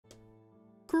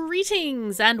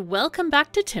Greetings and welcome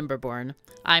back to Timberborn.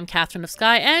 I'm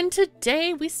KatherineOfSky, and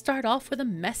today we start off with a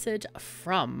message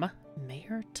from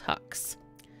Mayor Tux.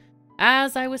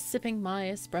 As I was sipping my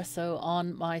espresso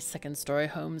on my second-story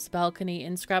home's balcony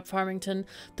in Scrap Farmington,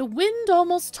 the wind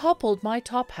almost toppled my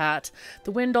top hat.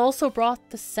 The wind also brought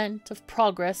the scent of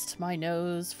progress to my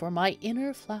nose, for my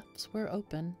inner flaps were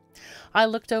open. I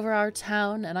looked over our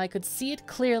town, and I could see it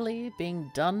clearly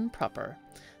being done proper.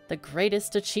 The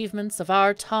greatest achievements of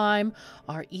our time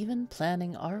are even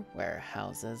planning our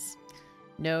warehouses.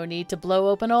 No need to blow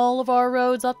open all of our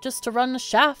roads up just to run a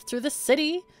shaft through the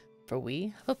city, for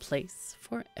we have a place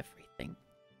for everything.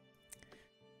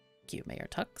 Thank you, Mayor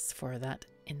Tux, for that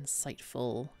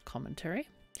insightful commentary.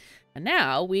 And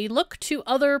now we look to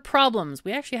other problems.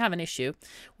 We actually have an issue,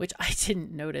 which I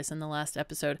didn't notice in the last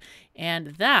episode,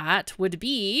 and that would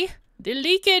be the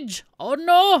leakage. Oh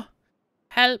no!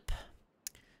 Help.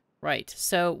 Right,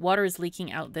 so water is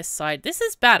leaking out this side. This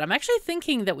is bad. I'm actually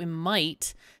thinking that we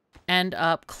might end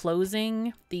up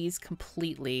closing these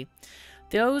completely.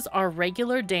 Those are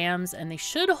regular dams, and they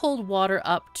should hold water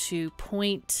up to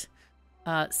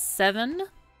 0.7,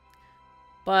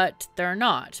 but they're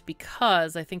not,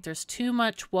 because I think there's too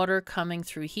much water coming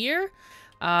through here,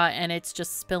 and it's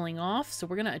just spilling off. So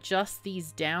we're going to adjust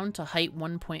these down to height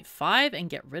 1.5 and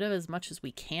get rid of as much as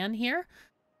we can here.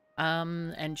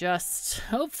 And just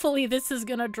hopefully this is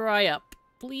gonna dry up,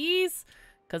 please,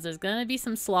 because there's gonna be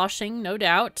some sloshing, no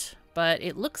doubt, but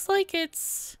it looks like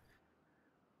it's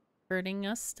hurting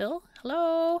us still.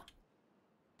 Hello?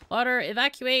 Water,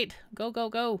 evacuate! Go, go,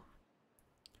 go!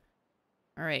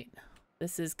 Alright,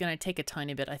 this is gonna take a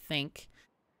tiny bit, I think,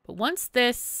 but once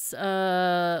this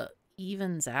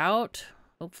evens out,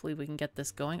 hopefully we can get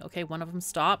this going. Okay, one of them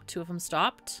stopped, two of them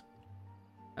stopped.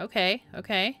 Okay,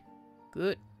 okay,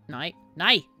 good. Night.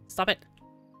 Stop it.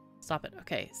 Stop it.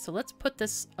 Okay, so let's put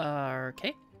this,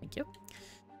 okay, thank you.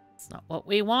 It's not what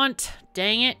we want.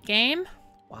 Dang it, game.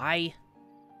 Why?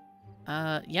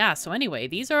 Yeah, so anyway,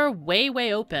 these are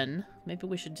way open. Maybe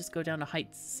we should just go down to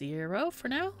height 0 for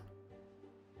now.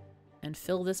 And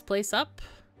fill this place up.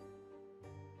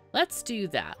 Let's do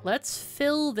that. Let's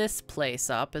fill this place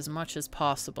up as much as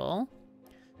possible.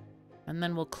 And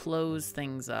then we'll close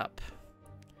things up.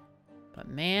 But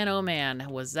man, oh man,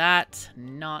 was that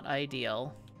not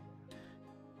ideal.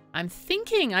 I'm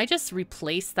thinking I just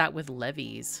replaced that with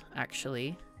levees,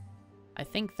 actually. I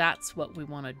think that's what we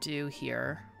want to do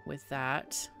here with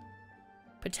that.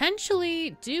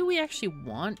 Potentially, do we actually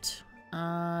want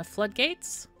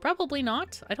floodgates? Probably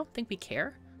not. I don't think we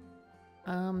care.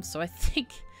 So I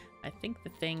think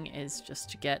the thing is just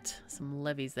to get some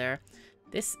levees there.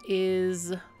 This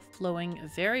is flowing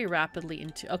very rapidly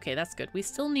into... Okay, that's good. We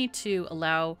still need to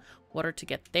allow water to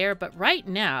get there, but right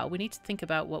now we need to think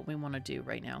about what we want to do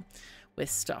right now with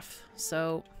stuff.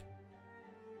 So,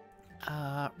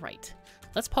 right.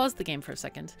 Let's pause the game for a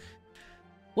second.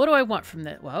 What do I want from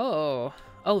this? Whoa.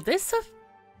 Oh, this...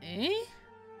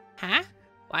 Huh?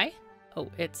 Why? Oh,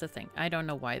 it's a thing. I don't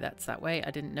know why that's that way. I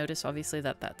didn't notice, obviously,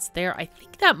 that that's there. I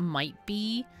think that might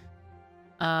be...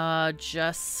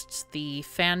 just the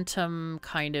phantom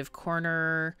kind of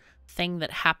corner thing that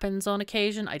happens on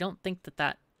occasion. I don't think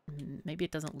that maybe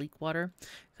it doesn't leak water,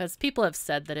 because people have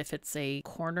said that if it's a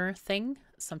corner thing,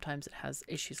 sometimes it has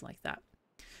issues like that.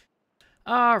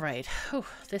 All right. Oh,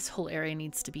 this whole area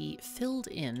needs to be filled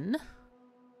in.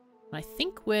 I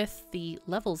think with the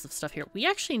levels of stuff here, we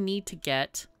actually need to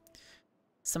get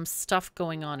some stuff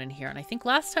going on in here. And I think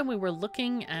last time we were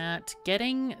looking at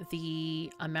getting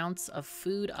the amounts of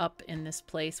food up in this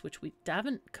place, which we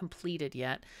haven't completed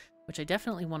yet, which I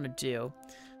definitely want to do.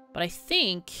 But I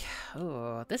think,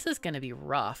 oh, this is going to be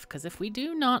rough, because if we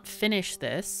do not finish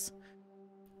this,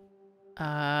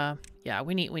 yeah,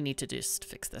 we need to just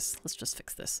fix this. Let's just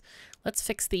fix this. Let's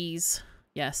fix these.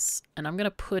 Yes. And I'm going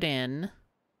to put in,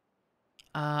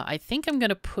 I think I'm going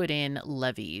to put in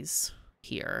levees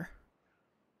here.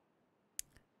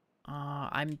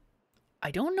 I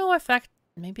don't know if that,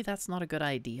 maybe that's not a good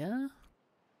idea.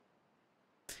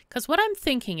 Because what I'm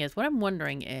thinking is, what I'm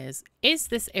wondering is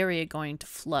this area going to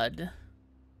flood?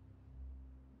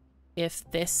 If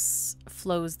this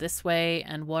flows this way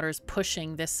and water's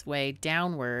pushing this way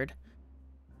downward,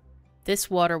 this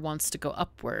water wants to go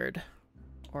upward,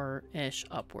 or ish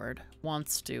upward.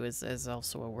 Wants to is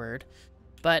also a word.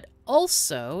 But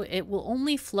also, it will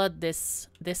only flood this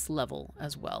level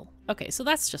as well. Okay, so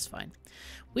that's just fine.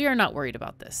 We are not worried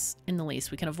about this in the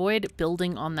least. We can avoid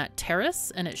building on that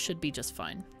terrace, and it should be just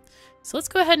fine. So let's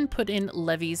go ahead and put in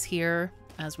levees here,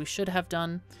 as we should have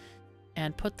done,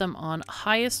 and put them on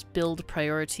highest build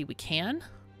priority we can.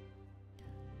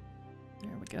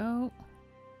 There we go.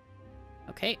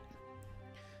 Okay.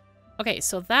 Okay,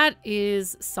 so that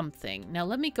is something. Now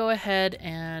let me go ahead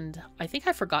and... I think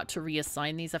I forgot to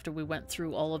reassign these after we went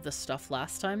through all of the stuff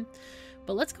last time.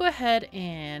 But let's go ahead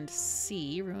and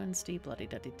see. Ruins deep,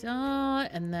 blah-de-da-de-da.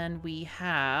 And then we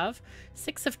have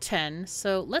 6 of 10.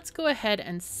 So let's go ahead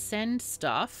and send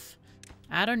stuff.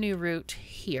 Add a new route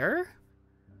here.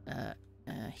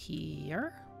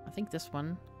 Here. I think this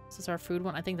one. Is this our food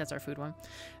one? I think that's our food one.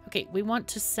 Okay, we want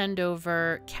to send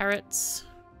over carrots.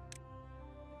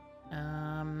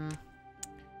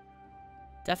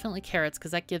 Definitely carrots,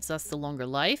 because that gives us the longer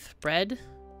life. Bread.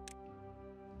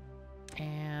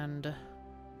 And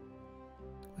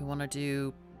we want to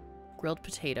do grilled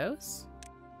potatoes.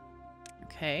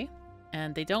 Okay.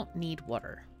 And they don't need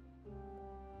water.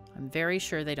 I'm very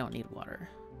sure they don't need water.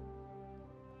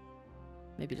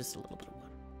 Maybe just a little bit of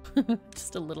water.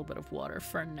 Just a little bit of water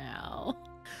for now.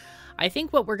 I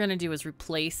think what we're going to do is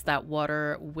replace that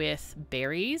water with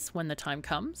berries when the time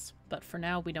comes. But for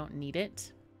now, we don't need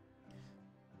it.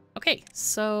 Okay,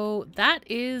 so that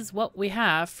is what we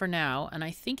have for now. And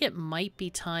I think it might be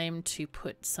time to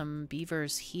put some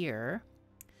beavers here.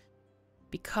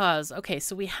 Because, okay,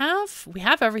 so we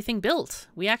have everything built.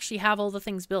 We actually have all the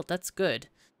things built. That's good.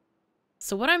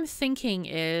 So what I'm thinking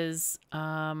is,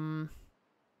 how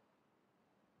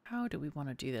do we want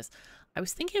to do this? I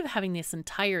was thinking of having this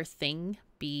entire thing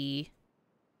be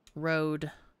road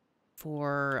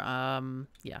for,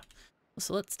 yeah.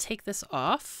 So let's take this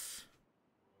off.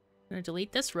 I'm going to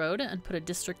delete this road and put a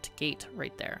district gate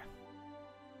right there.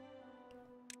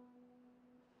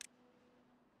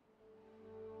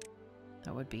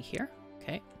 That would be here.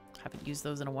 Okay. Haven't used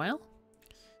those in a while.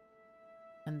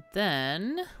 And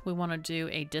then we want to do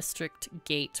a district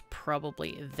gate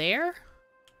probably there.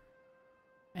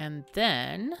 And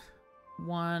then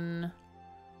one...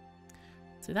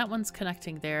 So that one's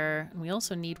connecting there. And we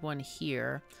also need one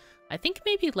here. I think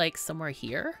maybe like somewhere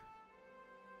here.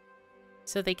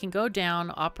 So they can go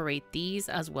down, operate these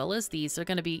as well as these. They're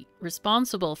going to be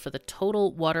responsible for the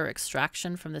total water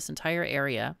extraction from this entire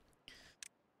area.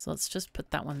 So let's just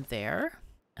put that one there.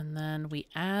 And then we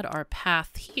add our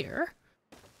path here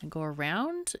and go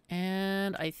around.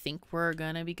 And I think we're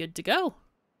going to be good to go.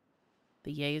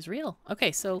 The yay is real.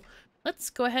 Okay, so let's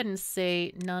go ahead and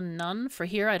say none for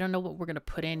here. I don't know what we're going to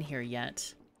put in here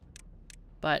yet.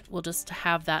 But we'll just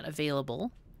have that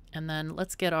available. And then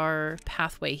let's get our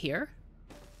pathway here.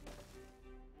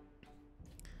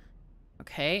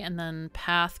 Okay, and then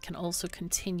path can also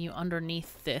continue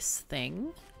underneath this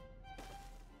thing.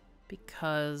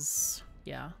 Because,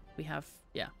 yeah, we have,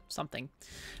 yeah, something.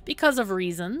 Because of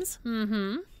reasons.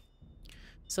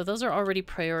 So those are already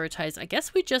prioritized. I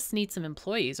guess we just need some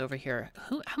employees over here.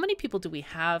 How many people do we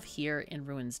have here in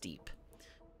Ruins Deep?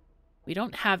 We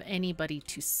don't have anybody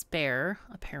to spare,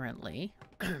 apparently.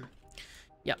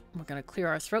 Yep, we're going to clear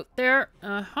our throat there.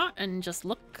 And just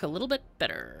look a little bit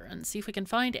better and see if we can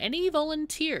find any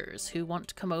volunteers who want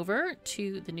to come over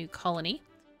to the new colony.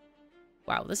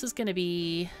 Wow, this is going to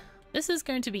be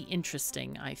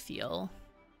interesting, I feel.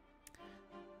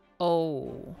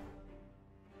 Oh.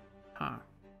 Huh.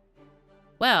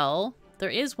 Well, there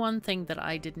is one thing that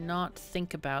I did not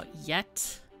think about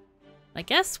yet. I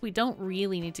guess we don't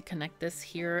really need to connect this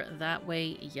here that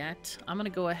way yet. I'm going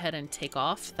to go ahead and take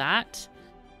off that.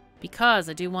 Because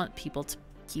I do want people to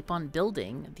keep on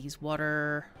building these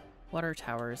water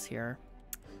towers here.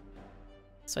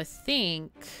 So I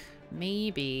think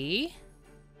maybe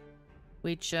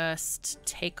we just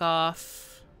take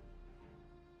off...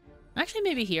 Actually,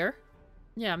 maybe here.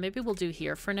 Yeah, maybe we'll do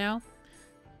here for now.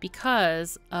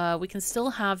 Because we can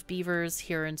still have beavers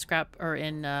here in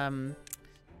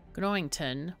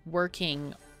Gnowington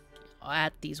working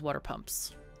at these water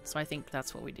pumps. So I think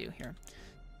that's what we do here.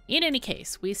 In any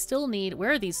case, we still need...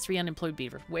 Where are these 3 unemployed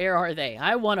beavers? Where are they?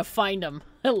 I want to find them.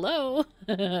 Hello?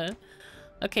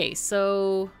 Okay,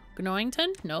 so...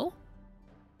 Gnowington? No?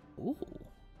 Ooh.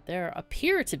 There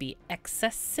appear to be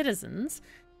excess citizens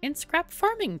in Scrap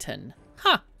Farmington.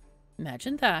 Huh.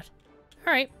 Imagine that.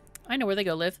 Alright. I know where they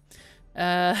go live.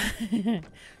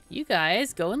 You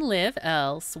guys go and live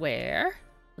elsewhere.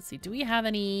 Let's see. Do we have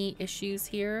any issues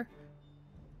here?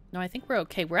 No, I think we're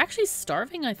okay. We're actually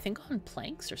starving, I think, on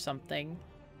planks or something.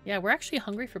 Yeah, we're actually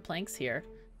hungry for planks here.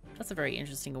 That's a very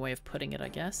interesting way of putting it, I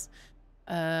guess.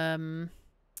 I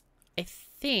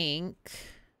think...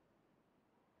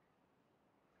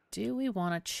 Do we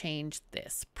want to change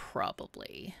this?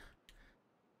 Probably.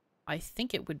 I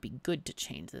think it would be good to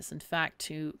change this. In fact,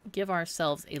 to give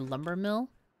ourselves a lumber mill.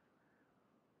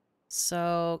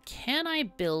 So, can I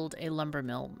build a lumber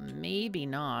mill? Maybe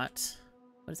not.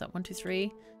 What is that? 1, 2,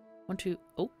 3... 1, 2...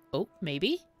 Oh,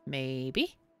 maybe.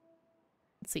 Maybe.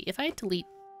 Let's see, if I delete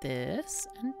this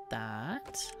and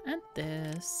that and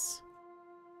this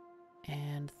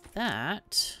and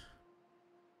that.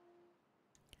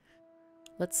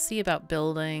 Let's see about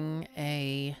building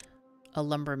a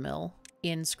lumber mill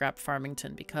in Scrap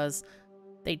Farmington, because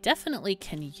they definitely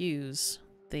can use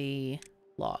the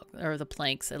log or the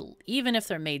planks, even if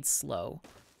they're made slow.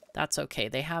 That's okay.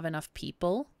 They have enough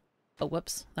people. Oh,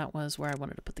 whoops. That was where I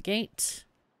wanted to put the gate.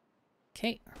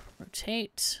 Okay,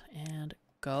 rotate and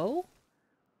go.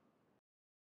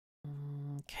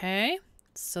 Okay,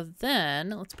 so then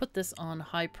let's put this on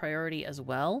high priority as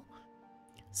well,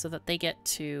 so that they get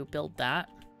to build that,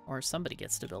 or somebody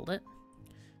gets to build it.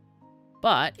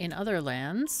 But in other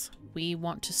lands, we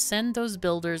want to send those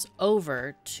builders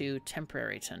over to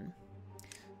Temporaryton.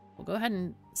 We'll go ahead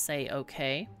and say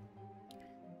okay.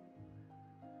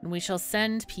 And we shall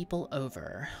send people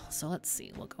over. So let's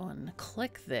see, we'll go and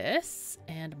click this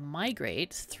and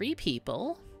migrate 3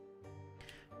 people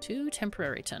to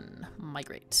Temporaryton.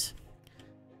 Migrate.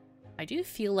 I do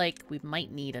feel like we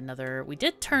might need another... We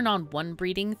did turn on one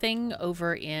breeding thing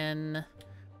over in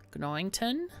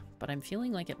Gnawington, but I'm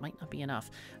feeling like it might not be enough.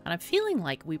 And I'm feeling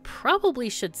like we probably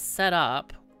should set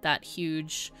up that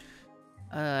huge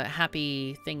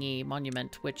happy thingy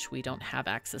monument, which we don't have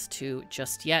access to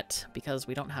just yet because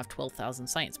we don't have 12,000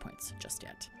 science points just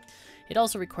yet. It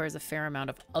also requires a fair amount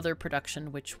of other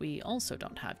production, which we also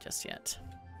don't have just yet.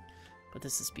 But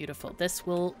this is beautiful. This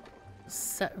will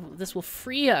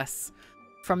free us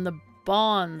from the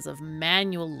bonds of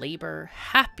manual labor.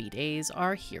 Happy days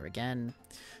are here again.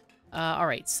 All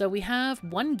right, so we have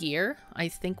 1 gear. I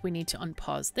think we need to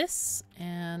unpause this.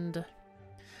 And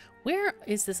where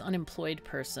is this unemployed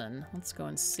person? Let's go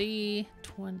and see.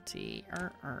 20.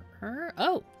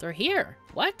 Oh, they're here.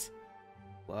 What?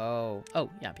 Whoa. Oh,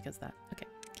 yeah, because of that. Okay,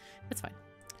 it's fine.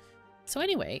 So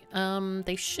anyway,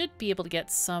 they should be able to get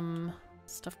some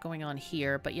stuff going on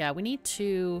here. But yeah, we need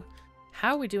to...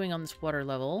 How are we doing on this water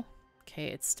level? Okay,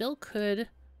 it still could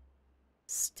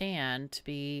stand to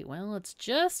be... Well, it's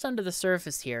just under the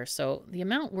surface here. So the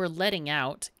amount we're letting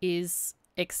out is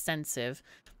extensive,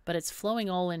 but it's flowing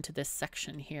all into this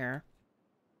section here.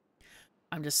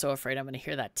 I'm just so afraid I'm going to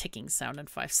hear that ticking sound in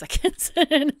 5 seconds.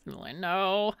 I'm like,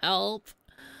 no, help.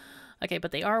 Okay,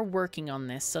 but they are working on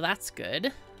this, so that's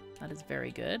good. That is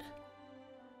very good.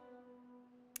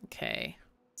 Okay,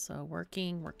 so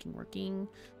working.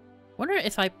 Wonder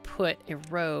if I put a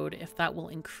road, if that will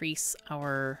increase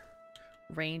our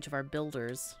range of our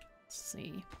builders. Let's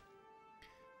see.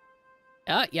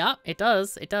 Yeah, it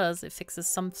does. It does. It fixes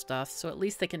some stuff, so at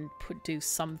least they can do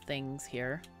some things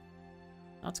here.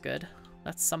 That's good.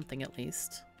 That's something at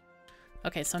least.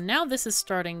 Okay, so now this is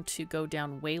starting to go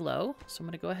down way low, so I'm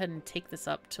going to go ahead and take this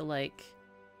up to like...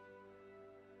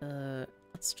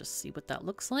 let's just see what that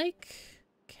looks like.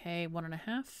 Okay,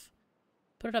 1.5.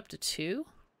 Put it up to 2.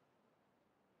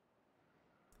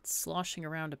 It's sloshing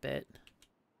around a bit.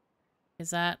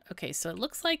 Is that... Okay, so it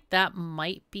looks like that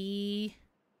might be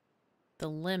the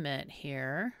limit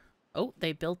here. Oh,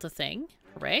 they built a thing.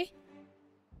 Hooray.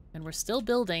 And we're still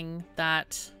building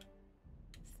that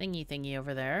thingy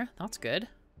over there. That's good.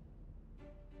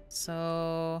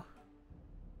 So...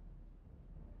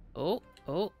 Oh.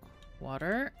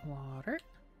 Water.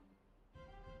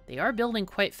 They are building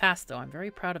quite fast, though. I'm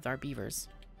very proud of our beavers.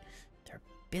 They're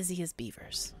busy as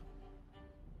beavers.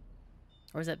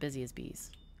 Or is that busy as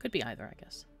bees? Could be either, I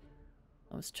guess.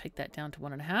 Let's take that down to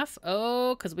 1.5.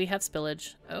 Oh, because we have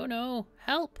spillage. Oh, no.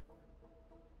 Help.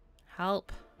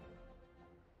 Help.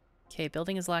 Okay,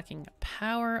 building is lacking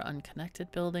power.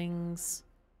 Unconnected buildings.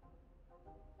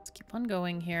 Let's keep on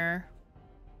going here.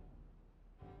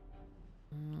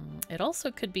 It also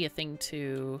could be a thing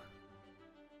to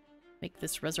make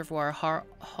this reservoir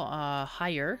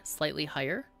higher, slightly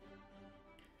higher.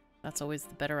 That's always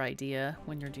the better idea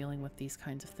when you're dealing with these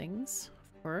kinds of things,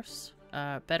 of course.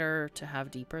 Better to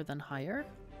have deeper than higher.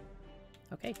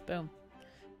 Okay, boom.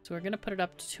 So we're going to put it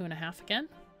up to 2.5 again.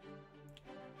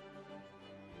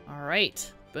 All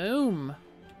right, boom.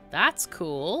 That's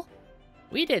cool.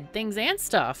 We did things and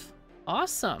stuff.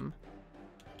 Awesome.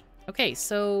 Okay,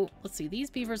 so let's see.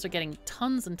 These beavers are getting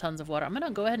tons and tons of water. I'm going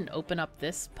to go ahead and open up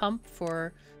this pump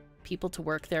for people to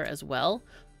work there as well.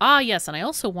 Ah, yes, and I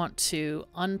also want to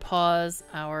unpause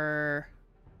our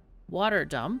water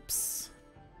dumps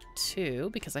too,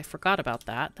 because I forgot about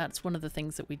that. That's one of the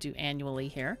things that we do annually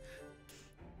here.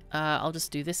 I'll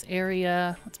just do this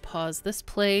area. Let's pause this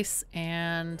place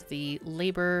and the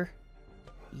labor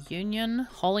union,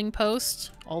 hauling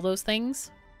post, all those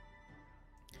things.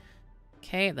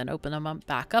 Okay, then open them up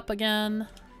back up again.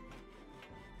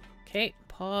 Okay,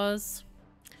 pause.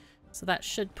 So that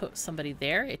should put somebody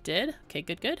there. It did. Okay,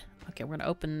 good, good. Okay, we're going to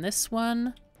open this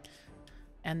one.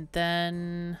 And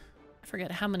then I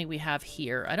forget how many we have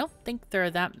here. I don't think there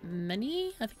are that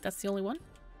many. I think that's the only one.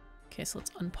 Okay, so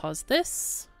let's unpause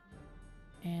this.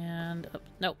 And, oh,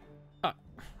 no. Oh,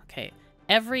 okay.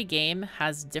 Every game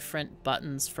has different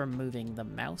buttons for moving the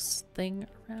mouse thing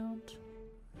around.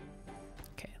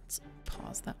 Okay, let's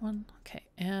pause that one. Okay,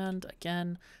 and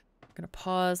again, I'm going to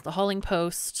pause the hauling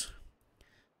post.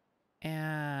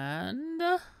 And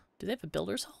do they have a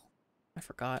builder's hall? I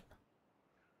forgot.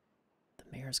 The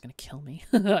mayor's going to kill me.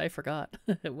 I forgot.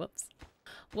 Whoops.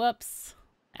 Whoops.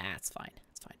 Ah, it's fine.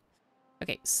 It's fine.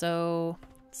 Okay, so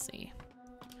let's see.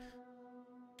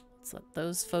 Let's let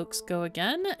those folks go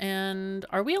again. And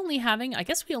are we only having, I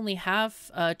guess we only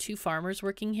have 2 farmers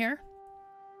working here.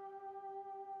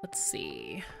 Let's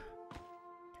see.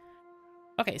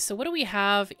 Okay, so what do we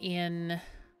have in,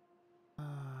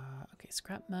 okay,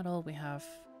 scrap metal. We have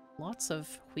lots of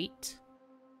wheat.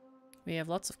 We have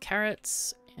lots of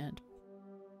carrots and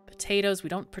potatoes. We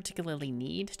don't particularly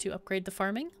need to upgrade the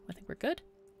farming. I think we're good.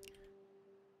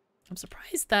 I'm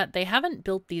surprised that they haven't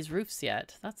built these roofs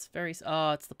yet. That's very...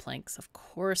 Oh, it's the planks. Of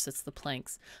course it's the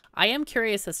planks. I am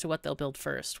curious as to what they'll build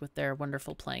first with their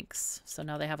wonderful planks. So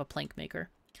now they have a plank maker.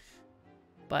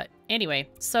 But anyway,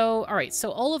 so, all right.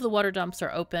 So all of the water dumps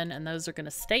are open, and those are going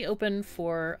to stay open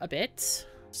for a bit.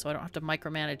 So I don't have to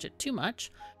micromanage it too much.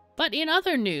 But in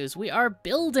other news, we are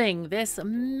building this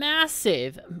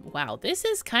massive... Wow, this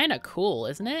is kind of cool,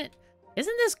 isn't it?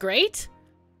 Isn't this great?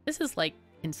 This is like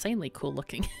insanely cool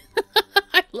looking.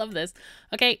 I love this.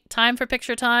 Okay, time for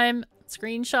picture time.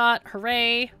 Screenshot.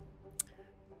 Hooray.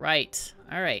 Right.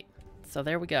 All right. So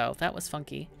there we go. That was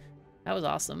funky. That was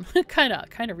awesome. kind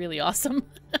of really awesome.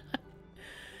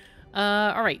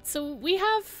 All right. So we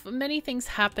have many things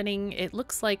happening. It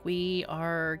looks like we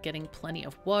are getting plenty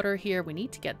of water here. We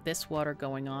need to get this water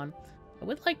going on. I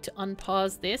would like to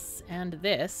unpause this and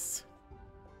this.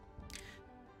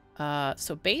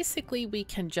 So basically we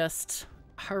can just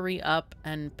hurry up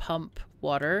and pump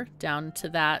water down to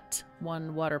that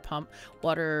one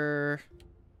water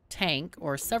tank,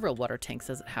 or several water tanks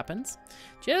as it happens,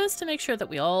 just to make sure that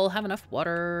we all have enough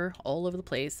water all over the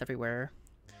place, everywhere.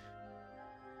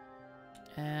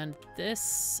 And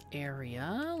this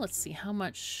area, let's see how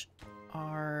much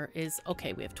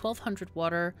okay, we have 1,200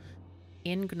 water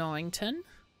in Gnawington.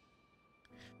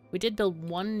 We did build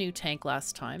 1 new tank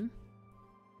last time.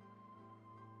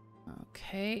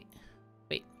 Okay.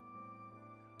 Wait.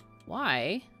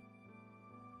 Why?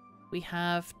 We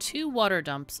have 2 water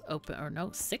dumps open, or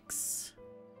no, 6.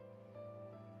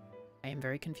 I am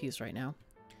very confused right now.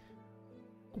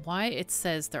 Why it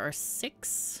says there are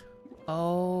 6?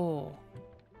 Oh,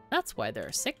 that's why there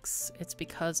are 6. It's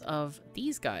because of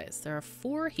these guys. There are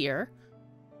 4 here.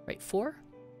 Right, 4?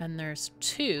 And there's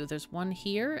 2. There's 1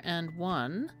 here and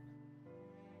 1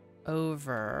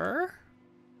 over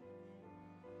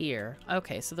here.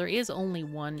 Okay, so there is only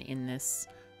 1 in this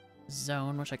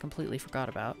zone, which I completely forgot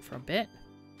about for a bit.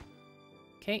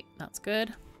 Okay, that's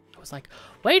good. I was like,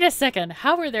 wait a second,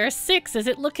 how are there 6? Is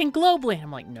it looking globally? And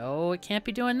I'm like, no, it can't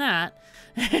be doing that.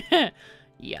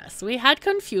 Yes, we had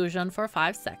confusion for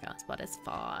 5 seconds, but it's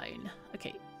fine.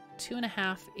 Okay,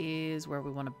 2.5 is where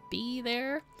we want to be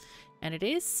there. And it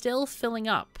is still filling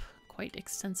up quite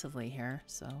extensively here,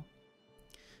 so...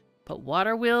 But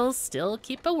water wheels still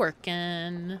keep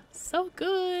a-working. So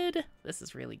good. This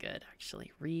is really good,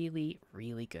 actually. Really,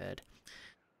 really good.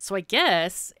 So I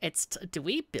guess it's... do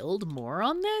we build more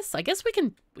on this? I guess we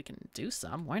can do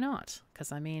some. Why not?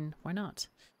 Because, I mean, why not?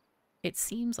 It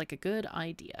seems like a good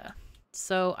idea.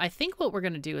 So I think what we're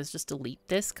going to do is just delete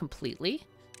this completely.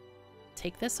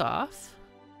 Take this off.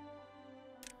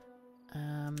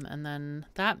 And then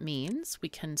that means we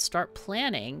can start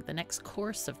planning the next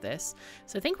course of this.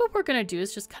 So I think what we're going to do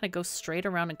is just kind of go straight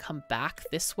around and come back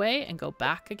this way and go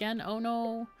back again. Oh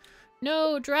no.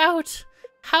 No, drought.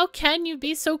 How can you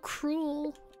be so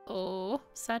cruel? Oh,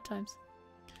 sad times.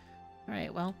 All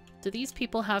right, well, do these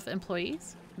people have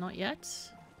employees? Not yet.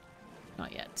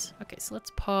 Not yet. Okay, so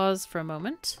let's pause for a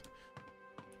moment.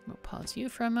 We'll pause you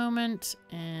for a moment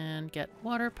and get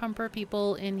water pumper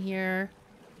people in here.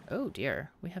 Oh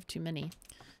dear, we have too many.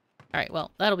 All right,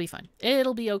 well, that'll be fine.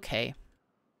 It'll be okay.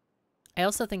 I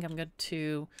also think I'm going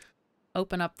to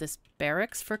open up this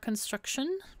barracks for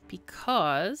construction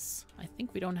because I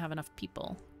think we don't have enough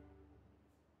people.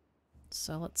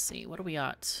 So let's see, what are we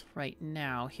at right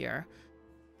now here?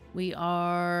 We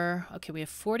are, okay, we have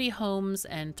 40 homes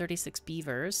and 36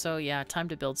 beavers. So yeah, time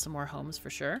to build some more homes for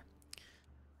sure.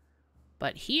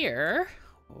 But here...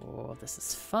 oh, this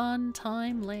is fun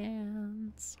time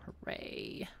lands.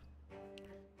 Hooray.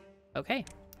 Okay,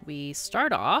 we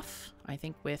start off, I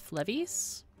think, with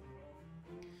levees.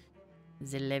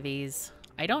 The levees.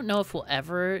 I don't know if we'll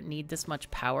ever need this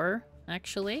much power,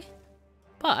 actually.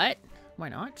 But, why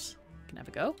not? We can have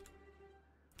a go.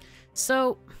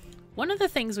 So, one of the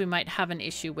things we might have an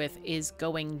issue with is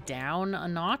going down a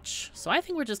notch. So I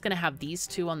think we're just going to have these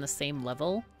two on the same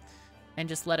level and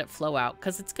just let it flow out,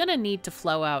 because it's going to need to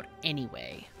flow out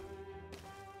anyway.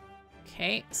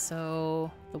 Okay,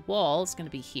 so the wall is going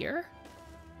to be here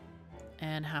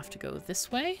and have to go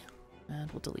this way.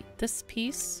 And we'll delete this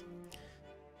piece.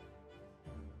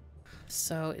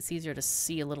 So it's easier to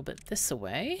see a little bit this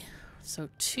way. So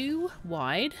 2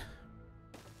 wide.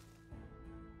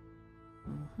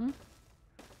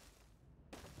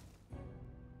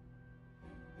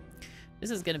 This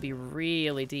is going to be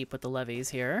really deep with the levees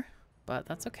here, but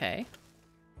that's okay.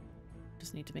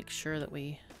 Just need to make sure that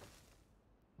we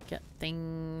get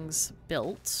things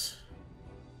built.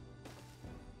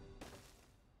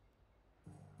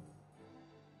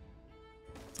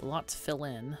 It's a lot to fill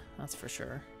in, that's for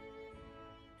sure.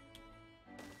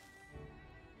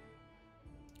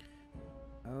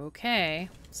 Okay,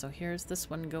 so here's this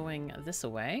one going this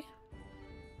way.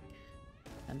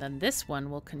 And then this one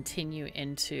will continue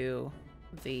into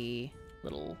the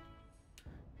little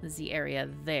Z area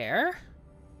there.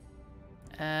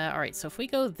 Alright, so if we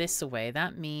go this way,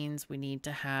 that means we need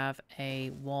to have a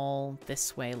wall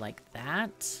this way like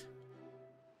that.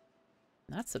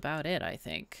 That's about it, I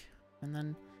think. And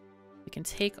then we can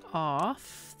take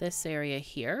off this area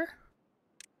here.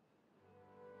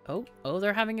 Oh,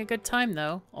 they're having a good time,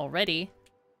 though, already.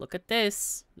 Look at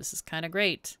this. This is kind of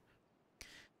great.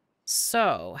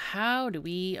 So, how do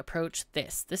we approach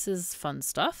this? This is fun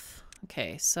stuff.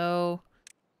 Okay, so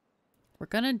we're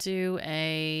going to do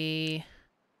I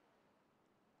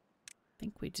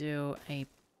think we do a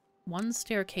 1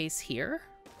 staircase here.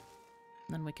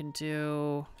 And then we can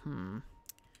do,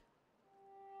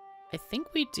 I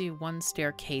think we do 1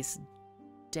 staircase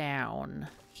down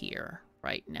here.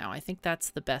 Right now. I think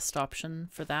that's the best option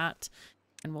for that.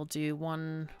 And we'll do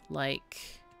one like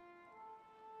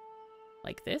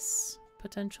this,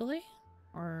 potentially.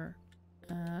 Or,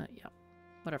 yeah,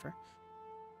 whatever.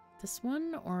 This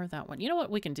one or that one. You know what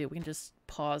we can do? We can just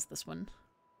pause this one.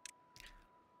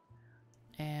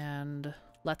 And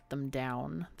let them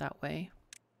down that way.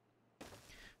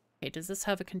 Okay, does this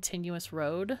have a continuous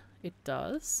road? It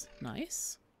does.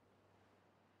 Nice.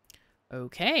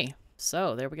 Okay,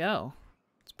 so there we go.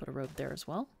 Put a road there as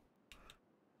well.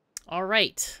 All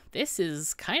right, this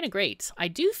is kind of great. I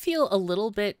do feel a little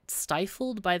bit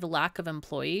stifled by the lack of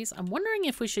employees. I'm wondering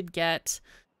if we should get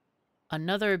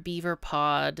another beaver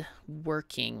pod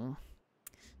working.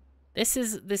 This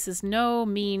is no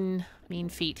mean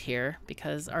feat here,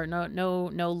 because or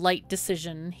no light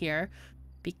decision here,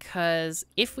 because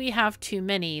if we have too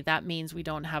many, that means we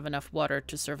don't have enough water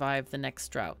to survive the next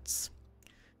droughts.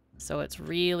 So it's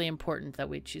really important that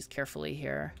we choose carefully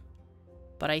here.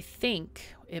 But I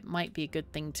think it might be a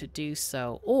good thing to do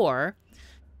so. Or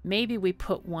maybe we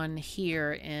put one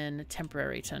here in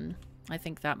Temporaryton. I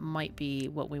think that might be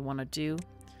what we want to do.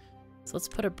 So let's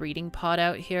put a breeding pod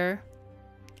out here.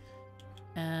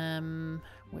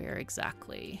 Where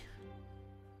exactly?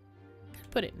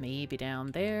 Could put it maybe down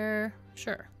there.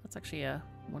 Sure, that's actually a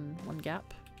one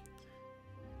gap.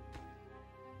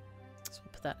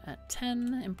 That at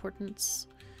 10 importance.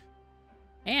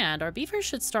 And our beavers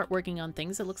should start working on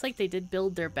things. It looks like they did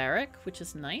build their barrack, which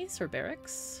is nice, or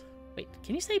barracks. Wait,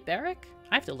 can you say barrack?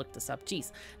 I have to look this up.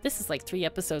 Jeez, this is like 3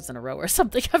 episodes in a row or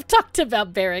something. I've talked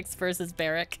about barracks versus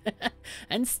barrack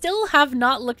and still have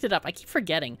not looked it up. I keep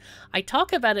forgetting. I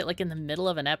talk about it like in the middle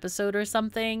of an episode or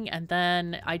something, and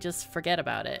then I just forget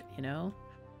about it, you know?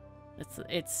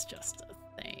 It's just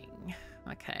a thing.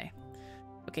 Okay.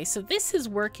 Okay, so this is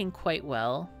working quite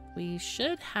well. We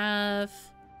should have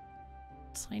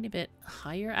a tiny bit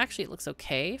higher. Actually, it looks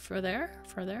okay for there.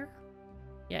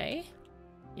 Yay.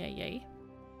 Yay, yay.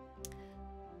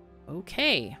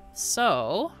 Okay,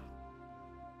 so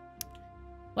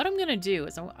what I'm going to do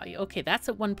is, okay, that's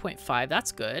at 1.5.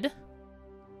 That's good.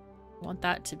 I want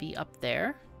that to be up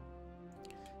there.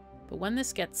 But when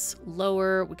this gets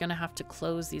lower, we're going to have to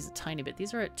close these a tiny bit.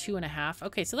 These are at 2.5.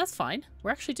 Okay, so that's fine.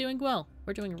 We're actually doing well.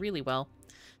 We're doing really well.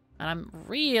 And I'm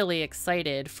really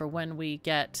excited for when we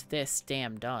get this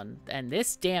dam done. And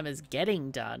this dam is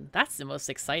getting done. That's the most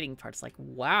exciting part. It's like,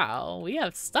 wow, we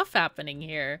have stuff happening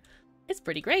here. It's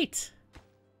pretty great.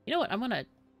 You know what? I'm going to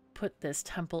put this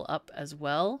temple up as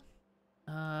well.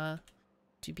 To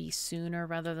be sooner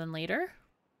rather than later.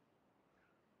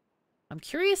 I'm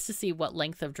curious to see what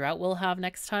length of drought we'll have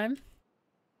next time.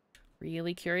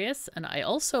 Really curious. And I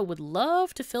also would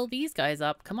love to fill these guys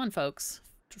up. Come on, folks.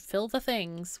 Fill the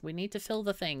things. We need to fill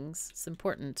the things. It's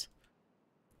important.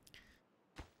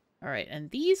 All right, and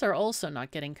these are also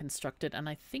not getting constructed, and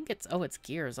I think it's... Oh, it's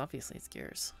gears. Obviously, it's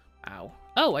gears. Ow.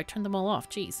 Oh, I turned them all off.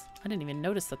 Jeez. I didn't even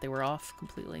notice that they were off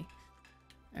completely.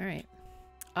 All right.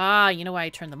 Ah, you know why I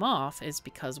turned them off is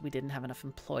because we didn't have enough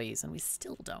employees, and we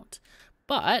still don't.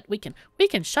 But we can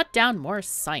shut down more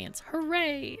science.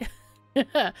 Hooray!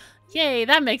 Yay,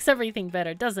 that makes everything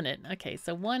better, doesn't it? Okay,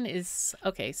 so one is...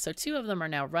 Okay, so 2 of them are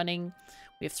now running.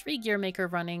 We have 3 gear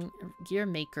makers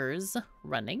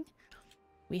running.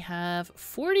 We have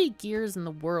 40 gears in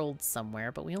the world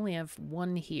somewhere, but we only have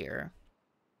 1 here.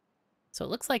 So it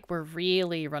looks like we're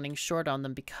really running short on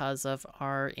them because of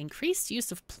our increased use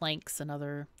of planks and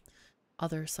other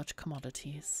such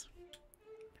commodities.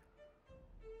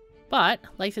 But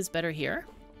life is better here,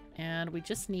 and we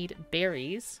just need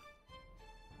berries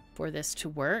for this to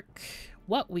work.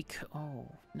 What we could... Oh,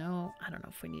 no, I don't know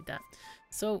if we need that.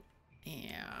 So,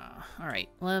 yeah. All right,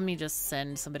 let me just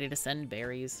send somebody to send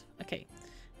berries. Okay.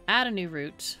 Add a new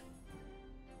route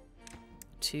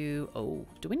to... Oh,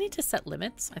 do we need to set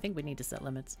limits? I think we need to set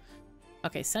limits.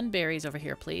 Okay, send berries over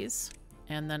here, please.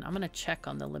 And then I'm going to check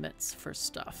on the limits for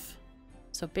stuff.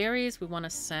 So berries, we want to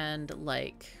send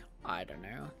like, I don't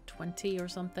know, 20 or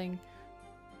something.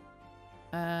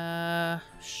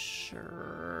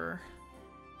 Sure.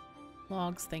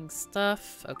 Logs, things,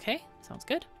 stuff. Okay, sounds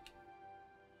good.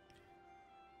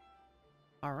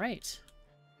 All right.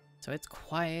 So it's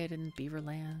quiet in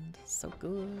Beaverland. So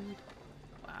good.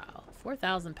 Wow.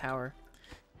 4,000 power.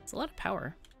 It's a lot of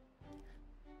power.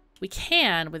 We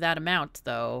can, with that amount,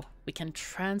 though, we can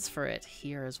transfer it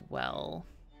here as well.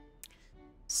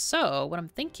 So what I'm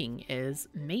thinking is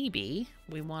maybe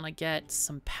we want to get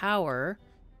some power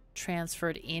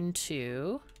transferred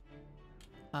into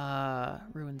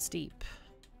Ruins Deep.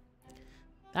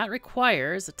 That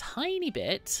requires a tiny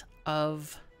bit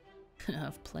of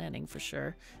planning for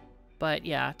sure. But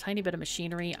yeah, tiny bit of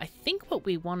machinery. I think what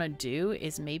we want to do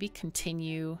is maybe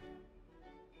continue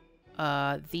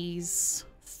these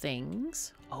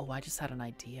things. Oh, I just had an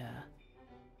idea.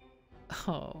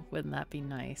 Oh, wouldn't that be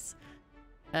nice?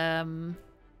 I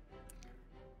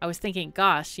was thinking,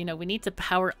 gosh, you know, we need to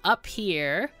power up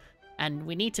here and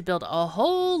we need to build a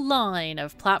whole line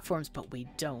of platforms, but we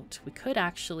don't. We could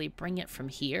actually bring it from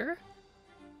here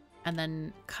and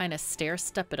then kind of stair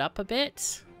step it up a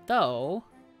bit, though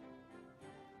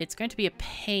it's going to be a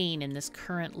pain in this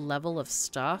current level of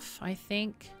stuff, I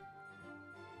think.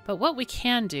 But what we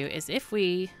can do is if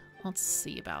we, let's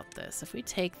see about this. If we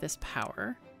take this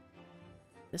power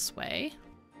this way,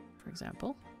 for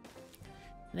example,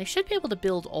 and they should be able to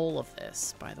build all of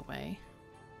this, by the way.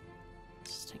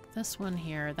 Just take this one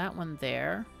here, that one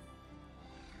there.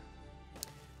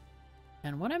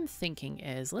 And what I'm thinking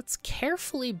is let's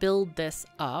carefully build this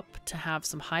up to have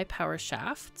some high power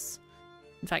shafts.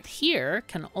 In fact, here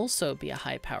can also be a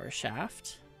high power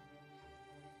shaft.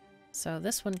 So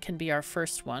this one can be our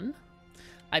first one.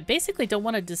 I basically don't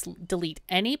want to delete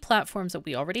any platforms that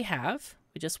we already have.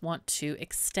 We just want to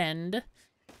extend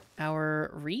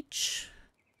our reach.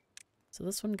 So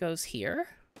this one goes here.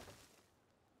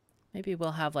 Maybe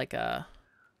we'll have like a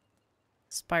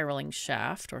spiraling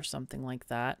shaft or something like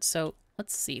that. So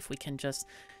let's see if we can just...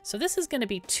 So this is going to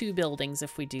be 2 buildings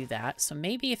if we do that. So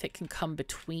maybe if it can come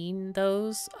between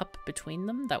those, up between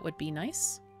them, that would be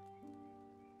nice.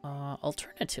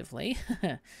 Alternatively,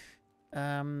 yeah,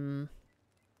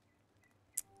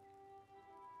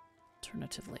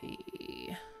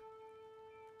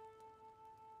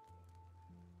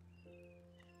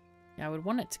 I would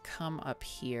want it to come up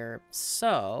here.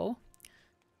 So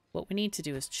what we need to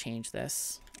do is change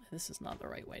this. This is not the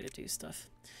right way to do stuff.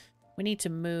 We need to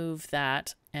move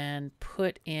that and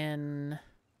put in,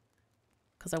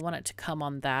 because I want it to come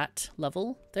on that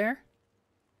level there.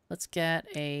 Let's get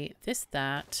a this,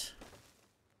 that,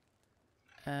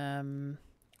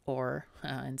 or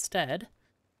instead,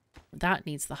 that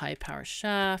needs the high power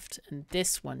shaft, and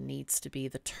this one needs to be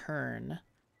the turn.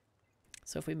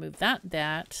 So if we move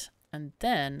that, and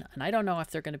then, and I don't know if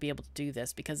they're going to be able to do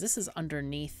this because this is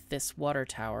underneath this water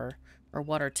tower or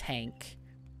water tank.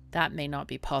 That may not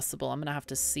be possible. I'm going to have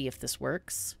to see if this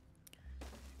works.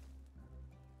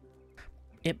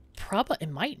 It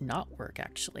might not work,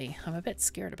 actually. I'm a bit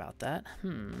scared about that.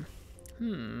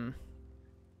 Okay,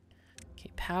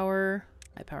 power.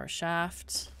 High power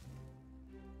shaft.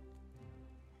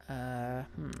 I'm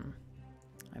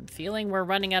feeling we're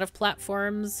running out of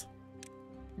platforms.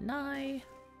 Nye.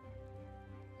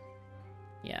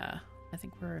 Yeah, I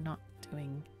think we're not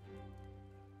doing...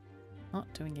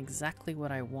 Not doing exactly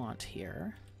what I want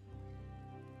here.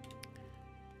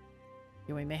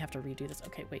 Yeah, we may have to redo this.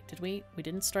 Okay, wait, did we? We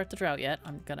didn't start the drought yet.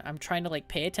 I'm trying to like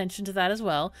pay attention to that as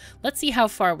well. Let's see how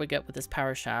far we get with this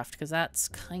power shaft, because that's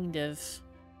kind of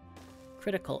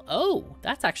critical. Oh,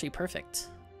 that's actually perfect.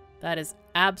 That is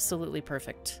absolutely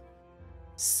perfect.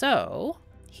 So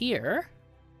here,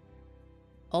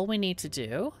 all we need to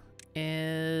do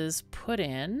is put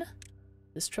in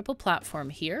this triple platform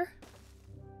here.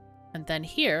 And then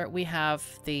here we have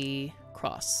the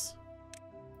cross,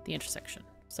 the intersection.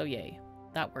 So yay,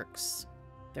 that works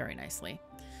very nicely.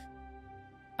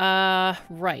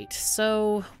 Right,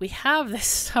 so we have this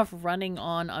stuff running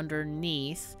on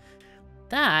underneath.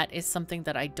 That is something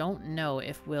that I don't know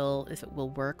if it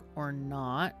will work or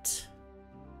not.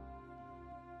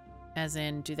 As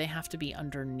in, do they have to be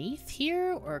underneath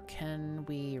here, or can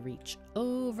we reach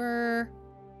over?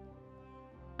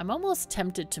 I'm almost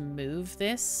tempted to move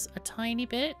this a tiny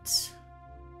bit.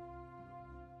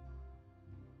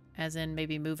 As in,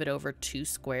 maybe move it over 2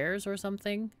 squares or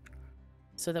something,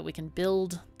 so that we can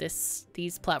build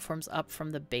these platforms up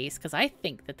from the base, because I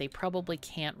think that they probably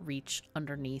can't reach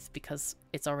underneath because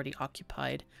it's already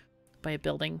occupied by a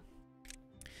building.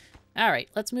 All right,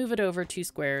 let's move it over 2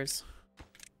 squares.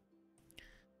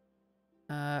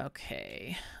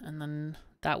 Okay, and then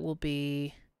that will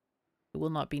be... It will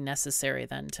not be necessary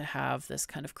then to have this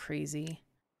kind of crazy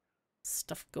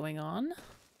stuff going on.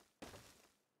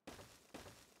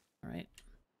 All right.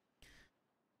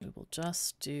 We will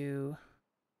just do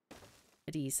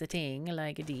a thing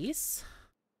like this.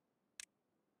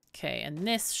 Okay, and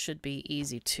this should be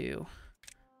easy to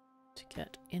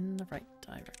get in the right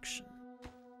direction.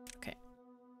 Okay.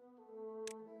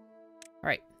 All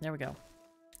right, there we go.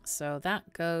 So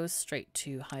that goes straight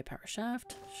to high power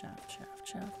shaft.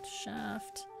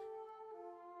 Shaft.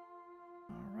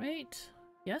 All right.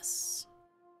 Yes.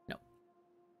 No.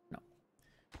 No.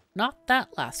 Not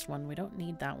that last one. We don't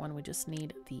need that one. We just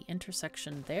need the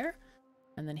intersection there.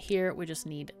 And then here we just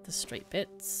need the straight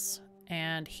bits.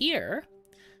 And here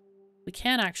we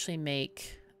can actually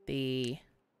make the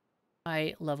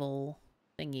high level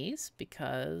thingies,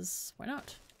 because why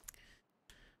not?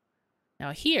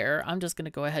 Now here, I'm just going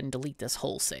to go ahead and delete this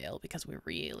wholesale because we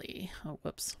really, oh,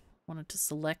 whoops, wanted to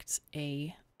select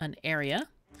an area.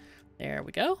 There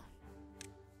we go.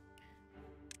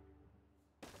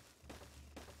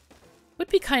 Would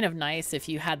be kind of nice if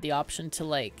you had the option to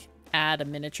like add a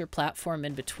miniature platform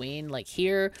in between. Like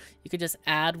here, you could just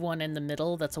add one in the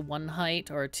middle that's a 1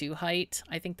 height or a 2 height.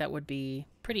 I think that would be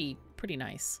pretty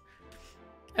nice.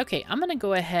 Okay, I'm going to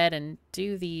go ahead and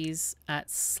do these at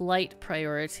slight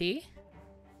priority.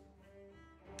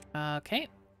 Okay,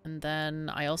 and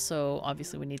then I also,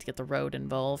 obviously we need to get the road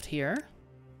involved here.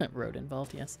 Road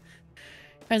involved, yes.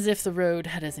 As if the road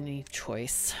had any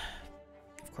choice.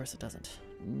 Of course it doesn't.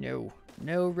 No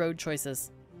road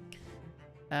choices.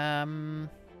 And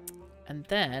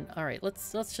then, all right,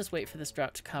 let's just wait for this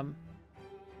drought to come.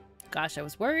 Gosh, I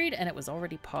was worried and it was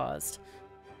already paused.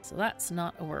 So that's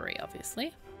not a worry,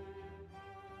 obviously.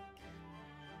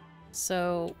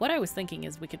 So what I was thinking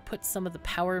is we could put some of the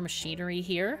power machinery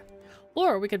here,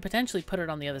 or we could potentially put it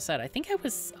on the other side. I think I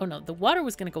was, oh no, the water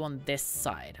was going to go on this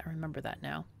side. I remember that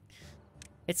now.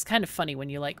 It's kind of funny when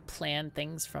you like plan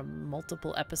things from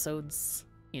multiple episodes,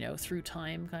 you know, through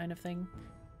time kind of thing.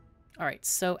 All right,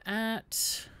 so at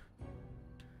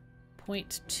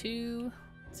 0.2,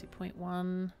 let's see,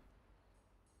 0.1,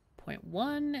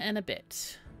 0.1 and a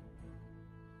bit.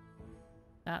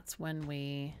 That's when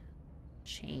we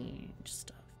change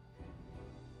stuff.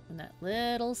 When that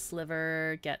little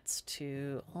sliver gets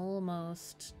to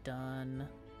almost done.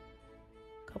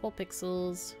 Couple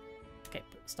pixels. Okay,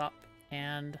 stop.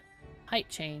 And height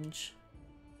change.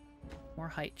 More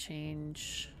height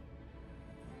change.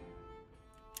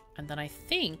 And then I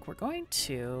think we're going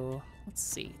to, let's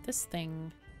see, this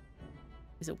thing,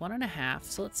 is it 1.5?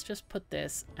 So let's just put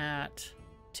this at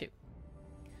 2.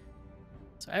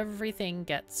 So everything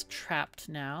gets trapped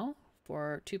now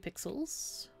for 2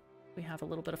 pixels. We have a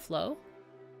little bit of flow.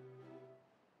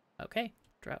 Okay,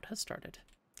 drought has started.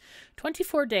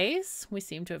 24 days. We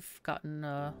seem to have gotten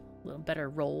a little better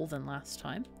roll than last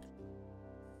time.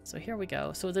 So here we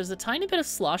go. So there's a tiny bit of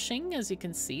sloshing, as you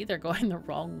can see. They're going the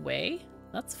wrong way.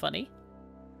 That's funny.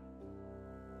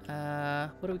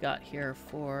 What do we got here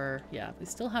for... Yeah, we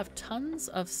still have tons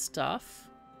of stuff.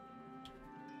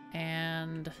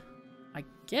 And I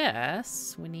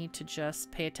guess we need to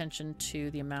just pay attention to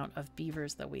the amount of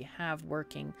beavers that we have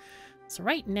working. So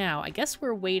right now, I guess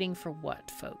we're waiting for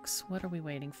what, folks? What are we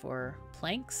waiting for?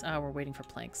 Planks? Oh, we're waiting for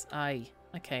planks. Aye.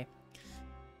 Okay.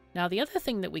 Now, the other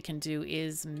thing that we can do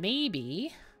is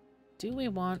maybe, do we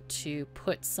want to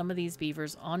put some of these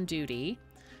beavers on duty,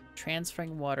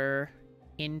 transferring water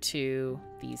into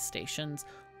these stations,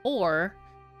 or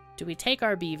do we take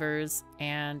our beavers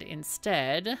and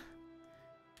instead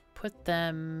put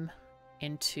them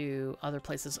into other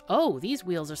places? Oh, these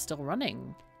wheels are still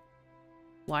running.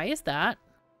 Why is that?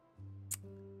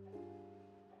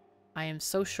 I am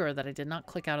so sure that I did not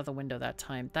click out of the window that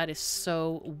time. That is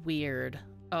so weird.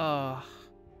 Oh,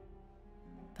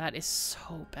 that is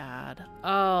so bad.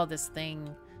 Oh, this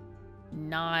thing.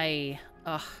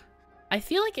 Ugh. I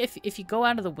feel like if you go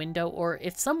out of the window, or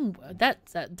if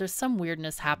there's some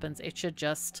weirdness happens, it should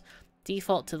just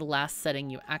default to the last setting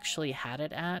you actually had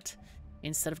it at,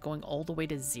 instead of going all the way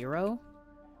to 0.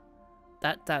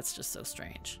 That's just so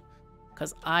strange.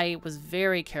 Because I was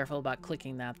very careful about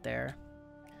clicking that there.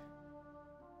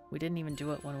 We didn't even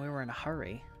do it when we were in a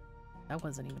hurry. That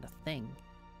wasn't even a thing.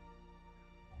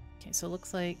 Okay, so it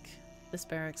looks like this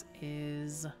barracks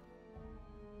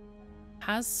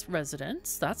has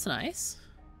residents. That's nice.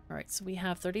 All right, so we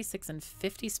have 36 and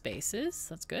 50 spaces.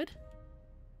 That's good.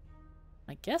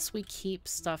 I guess we keep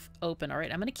stuff open. All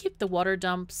right, I'm going to keep the water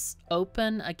dumps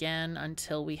open again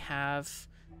until we have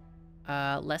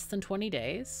less than 20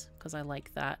 days, because I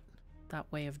like that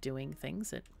way of doing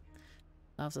things. It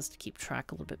allows us to keep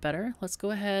track a little bit better. Let's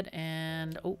go ahead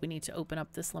and... oh, we need to open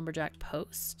up this lumberjack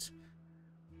post.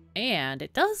 And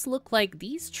it does look like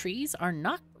these trees are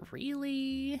not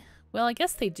really... well, I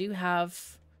guess they do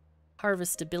have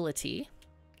harvestability.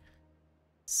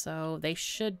 So they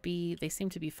should be... they seem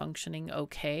to be functioning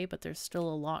okay, but there's still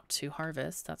a lot to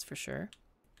harvest, that's for sure.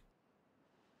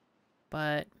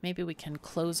 But maybe we can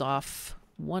close off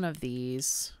one of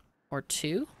these, or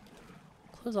two.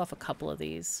 Close off a couple of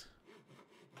these.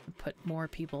 And put more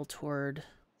people toward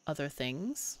other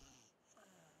things.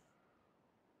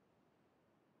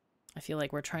 I feel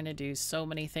like we're trying to do so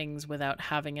many things without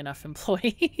having enough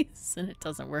employees, and it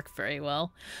doesn't work very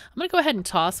well. I'm going to go ahead and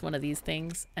toss one of these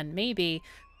things, and maybe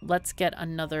let's get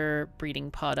another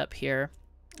breeding pod up here.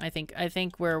 I think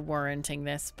we're warranting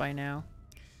this by now.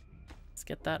 Let's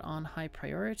get that on high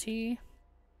priority.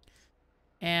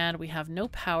 And we have no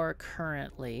power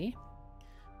currently.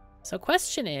 So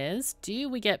question is, do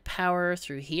we get power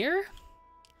through here?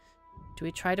 Do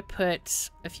we try to put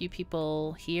a few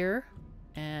people here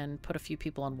and put a few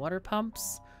people on water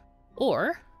pumps?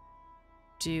 Or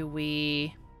do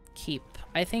we keep...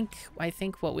 I think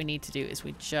what we need to do is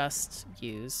we just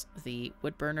use the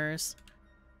wood burners.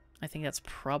 I think that's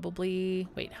probably...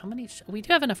 wait, how many... we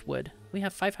do have enough wood. We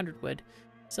have 500 wood,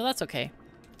 so that's okay.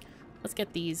 Let's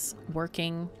get these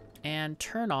working and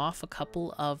turn off a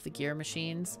couple of the gear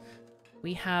machines.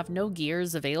 We have no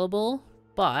gears available,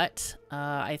 but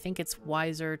I think it's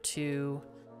wiser to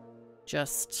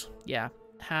just, yeah,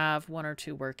 have one or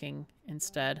two working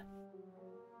instead.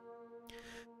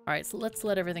 All right, so let's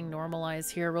let everything normalize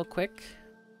here real quick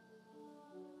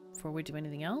before we do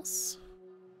anything else.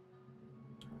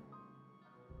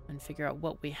 And figure out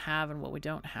what we have and what we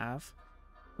don't have.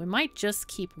 We might just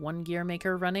keep one gear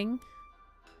maker running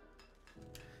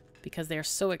because they're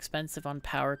so expensive on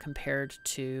power compared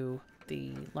to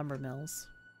the lumber mills.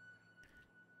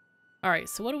 All right,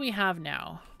 so what do we have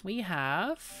now? We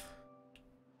have...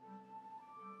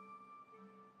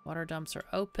 water dumps are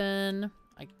open.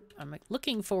 I'm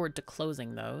looking forward to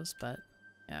closing those, but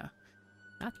yeah,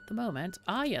 at the moment.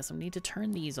 Ah, yes, I need to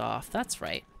turn these off. That's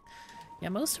right. Yeah,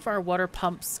 most of our water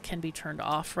pumps can be turned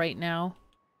off right now.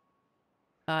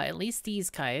 At least these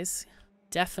guys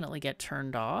definitely get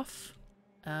turned off.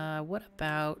 What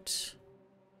about...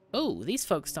 oh, these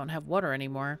folks don't have water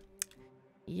anymore.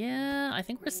 Yeah, I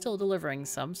think we're still delivering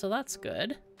some, so that's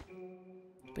good.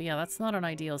 But yeah, that's not an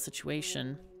ideal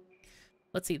situation.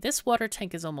 Let's see, this water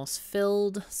tank is almost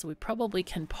filled, so we probably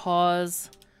can pause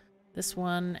this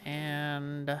one,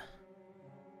 and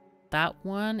that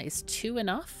one. Is 2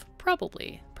 enough?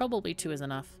 Probably. Probably 2 is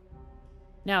enough.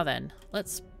 Now then,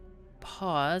 let's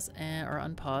pause or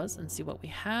unpause and see what we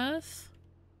have.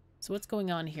 So what's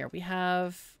going on here? We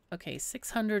have, okay,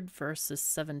 600 versus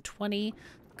 720.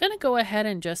 I'm gonna go ahead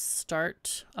and just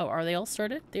start. Oh, are they all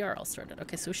started? They are all started.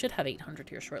 Okay, so we should have 800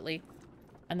 here shortly.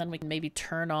 And then we can maybe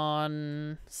turn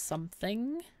on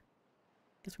something.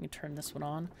 I guess we can turn this one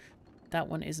on. That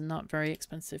one is not very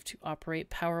expensive to operate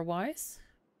power-wise.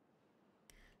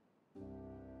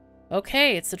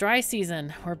 Okay, it's the dry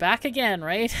season. We're back again,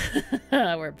 right?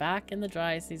 We're back in the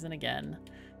dry season again.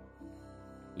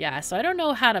 Yeah, so I don't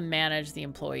know how to manage the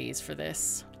employees for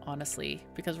this, honestly.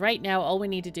 Because right now, all we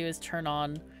need to do is turn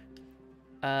on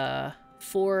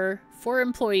four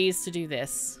employees to do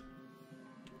this.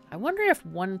 I wonder if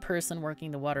one person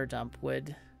working the water dump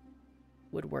would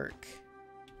work.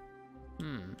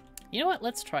 You know what?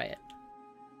 Let's try it.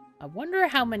 I wonder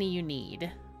how many you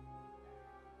need.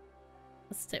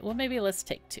 Well, maybe let's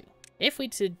take 2. If we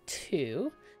did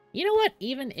 2, you know what?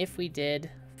 Even if we did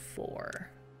 4.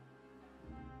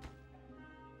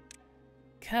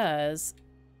 Because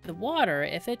the water,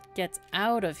 if it gets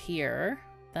out of here,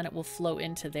 then it will flow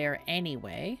into there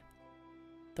anyway.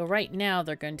 Though right now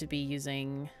they're going to be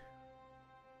using...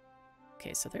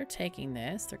 Okay, so they're taking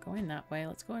this. They're going that way.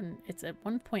 Let's go in. It's at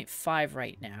 1.5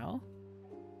 right now.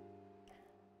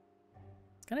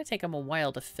 It's going to take them a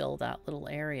while to fill that little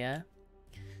area.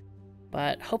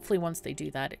 But hopefully once they do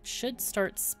that, it should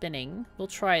start spinning. We'll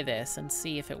try this and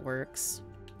see if it works.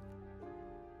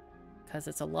 Because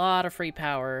it's a lot of free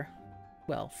power.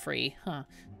 Well, free, huh?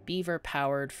 Beaver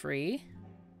powered free.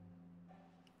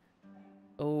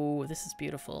 Oh, this is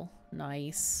beautiful.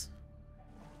 Nice.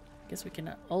 Guess we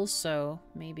can also,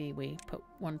 maybe we put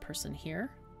one person here.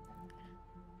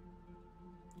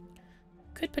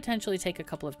 Could potentially take a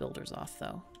couple of builders off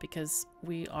though, because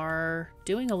we are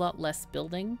doing a lot less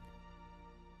building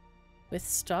with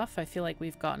stuff. I feel like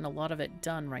we've gotten a lot of it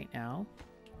done right now.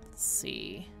 Let's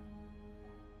see.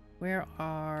 Where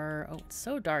are... Oh, it's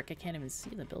so dark I can't even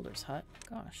see the builder's hut.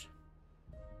 Gosh.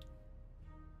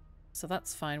 So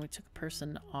that's fine. We took a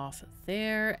person off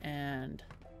there, and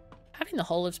having the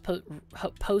haulage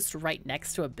post right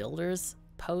next to a builder's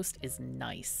post is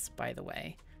nice, by the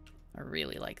way. I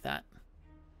really like that.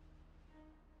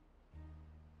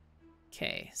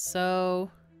 Okay,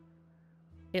 so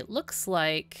it looks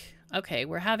like... Okay,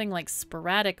 we're having like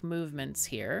sporadic movements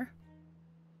here.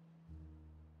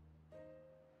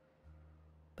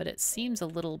 But it seems a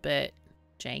little bit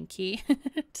janky,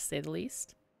 to say the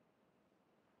least.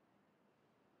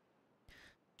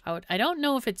 I don't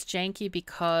know if it's janky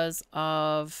because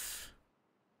of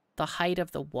the height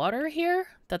of the water here,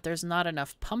 that there's not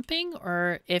enough pumping,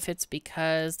 or if it's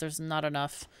because there's not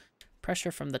enough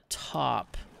pressure from the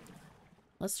top.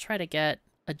 Let's try to get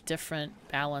a different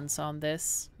balance on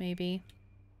this, maybe.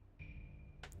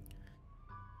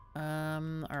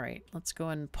 Alright, let's go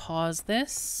and pause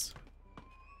this.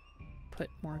 Put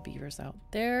more beavers out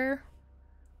there.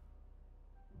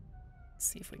 Let's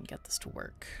see if we can get this to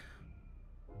work.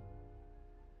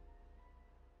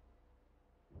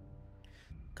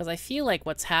 Because I feel like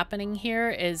what's happening here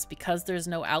is because there's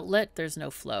no outlet, there's no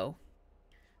flow.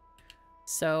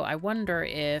 So I wonder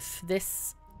if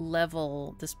this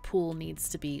level, this pool needs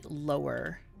to be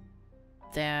lower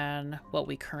than what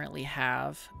we currently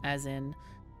have, as in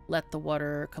let the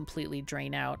water completely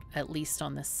drain out, at least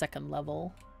on this second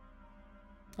level.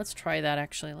 Let's try that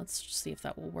actually. Let's see if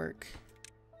that will work.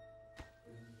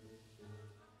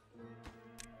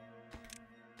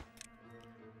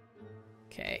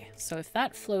 Okay, so if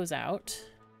that flows out,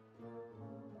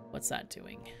 what's that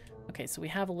doing? Okay, so we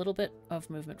have a little bit of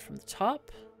movement from the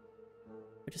top,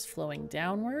 which is flowing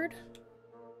downward.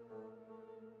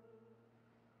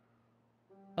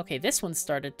 Okay, this one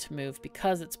started to move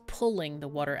because it's pulling the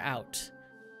water out.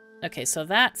 Okay, so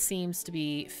that seems to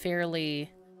be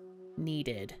fairly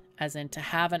needed, as in to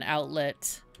have an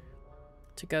outlet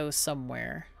to go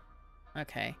somewhere.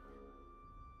 Okay.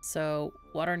 So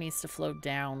water needs to flow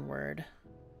downward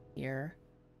here.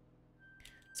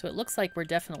 So it looks like we're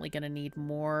definitely going to need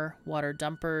more water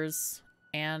dumpers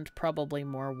and probably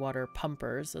more water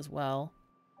pumpers as well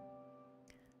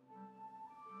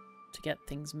to get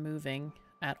things moving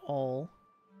at all.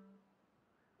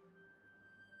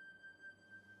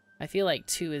 I feel like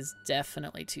 2 is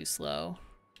definitely too slow.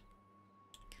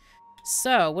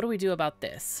 So what do we do about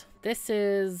this? This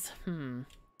is,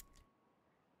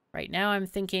 right now I'm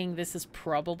thinking this is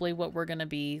probably what we're going to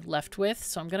be left with.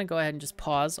 So I'm going to go ahead and just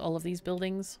pause all of these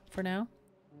buildings for now.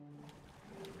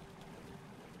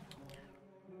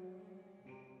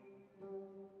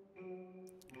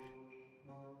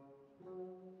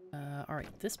 All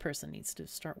right, this person needs to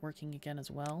start working again as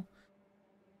well.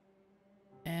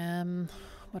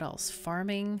 What else?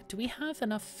 Farming. Do we have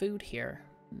enough food here?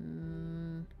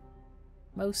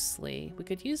 Mostly. We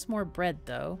could use more bread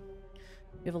though.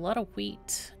 We have a lot of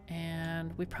wheat,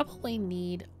 and we probably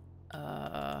need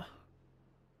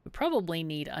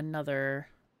another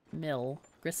mill,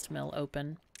 grist mill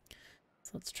open.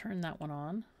 So let's turn that one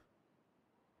on.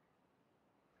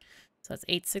 So that's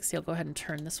 860. I'll go ahead and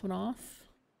turn this one off.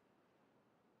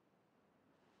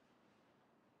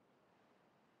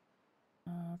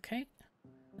 Okay.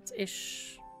 That's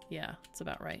ish. Yeah, it's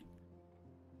about right.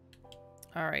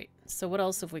 Alright, so what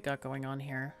else have we got going on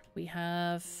here? We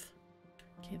have...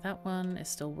 Okay, that one is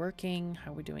still working.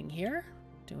 How are we doing here?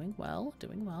 Doing well,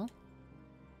 doing well.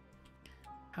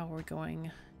 How are we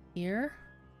going here?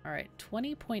 All right,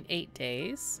 20.8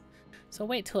 days. So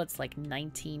wait till it's like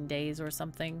 19 days or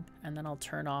something, and then I'll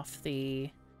turn off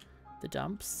the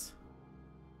dumps.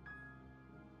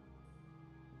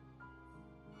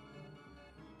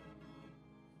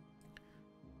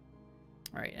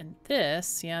 All right, and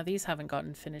this, yeah, these haven't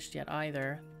gotten finished yet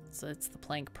either. So it's the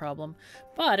plank problem.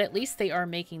 But at least they are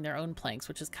making their own planks,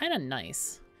 which is kind of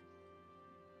nice.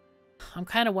 I'm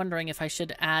kind of wondering if I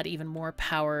should add even more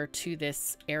power to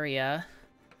this area.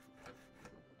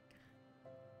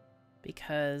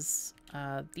 Because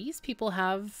these people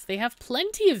have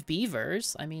plenty of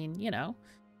beavers. I mean, you know,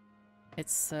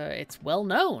 it's well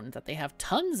known that they have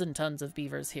tons and tons of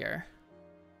beavers here.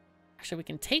 Actually, we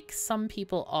can take some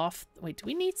people off. Wait, do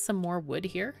we need some more wood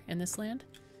here in this land?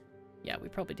 Yeah, we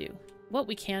probably do. What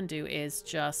we can do is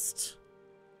just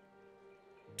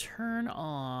turn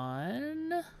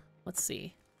on... Let's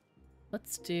see.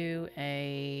 Let's do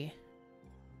a...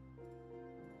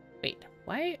 Wait,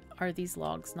 why are these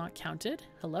logs not counted?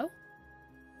 Hello?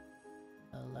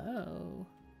 Hello?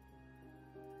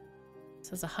 It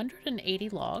says 180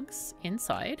 logs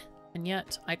inside, and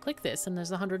yet I click this and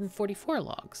there's 144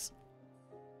 logs.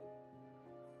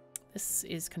 This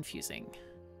is confusing.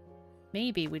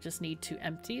 Maybe we just need to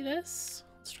empty this.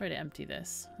 Let's try to empty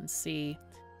this and see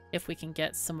if we can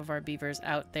get some of our beavers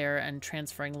out there and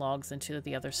transferring logs into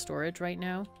the other storage right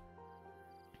now.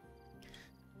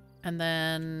 And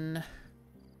then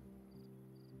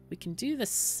we can do the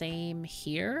same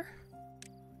here.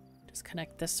 Just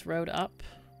connect this road up.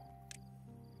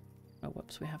 Oh,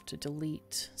 whoops, we have to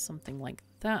delete something like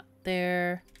that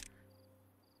there.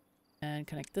 And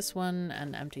connect this one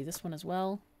and empty this one as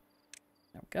well.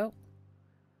 There we go.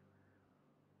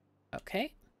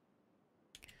 Okay.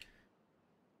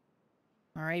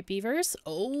 All right, beavers.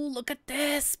 Oh, look at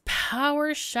this.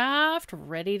 Power shaft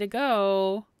ready to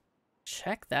go.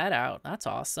 Check that out. That's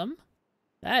awesome.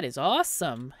 That is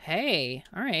awesome. Hey,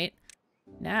 all right.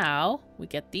 Now we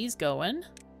get these going.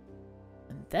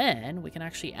 And then we can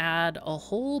actually add a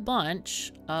whole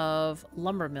bunch of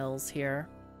lumber mills here.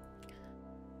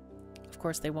 Of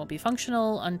course, they won't be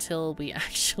functional until we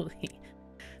actually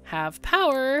have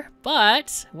power,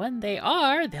 but when they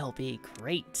are, they'll be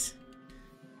great.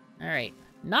 All right.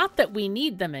 Not that we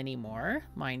need them anymore,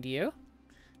 mind you,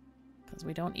 because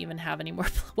we don't even have any more.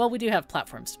 Well, we do have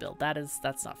platforms to build. That's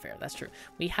not fair. That's true.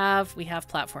 We have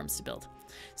platforms to build.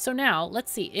 So now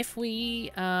let's see if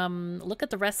we look at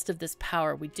the rest of this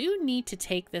power. We do need to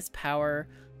take this power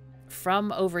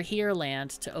from over here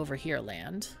land to over here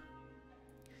land.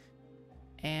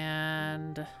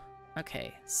 And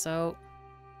okay, so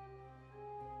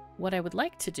what I would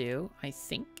like to do, I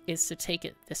think, is to take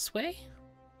it this way,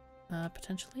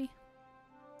 potentially.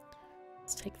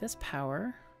 Let's take this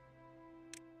power.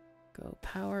 Go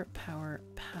power, power,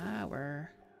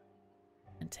 power.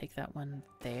 And take that one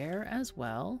there as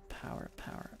well. Power,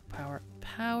 power, power,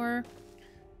 power.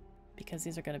 Because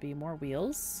these are going to be more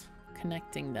wheels.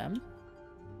 Connecting them.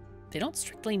 They don't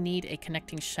strictly need a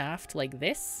connecting shaft like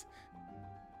this.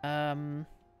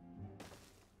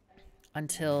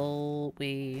 Until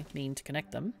we mean to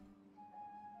connect them.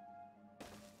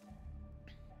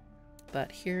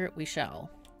 But here we shall.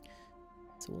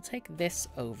 So we'll take this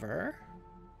over.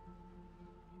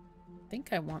 I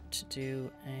think I want to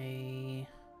do a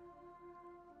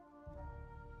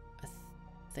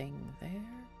thing there.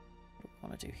 What do we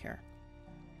want to do here?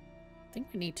 I think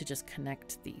we need to just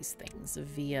connect these things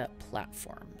via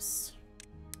platforms.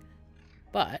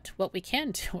 But what we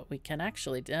can do, what we can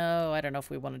actually do, oh, I don't know if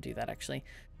we want to do that actually.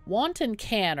 Want and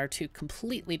can are two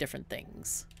completely different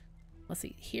things. Let's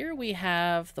see, here we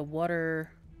have the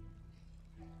water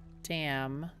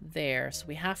dam there, so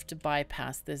we have to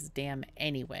bypass this dam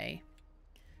anyway.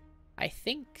 I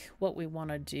think what we want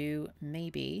to do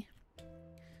maybe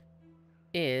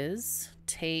is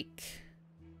take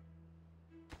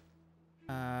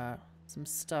some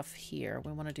stuff here.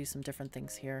 We want to do some different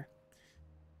things here.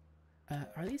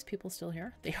 Are these people still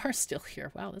here? They are still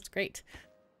here. Wow, that's great.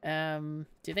 Do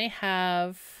they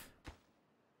have...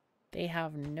 They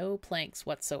have no planks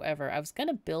whatsoever. I was going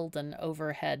to build an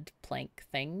overhead plank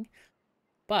thing,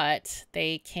 but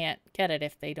they can't get it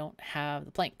if they don't have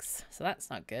the planks. So that's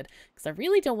not good, because I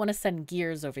really don't want to send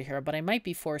gears over here, but I might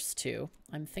be forced to.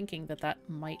 I'm thinking that that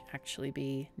might actually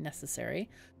be necessary.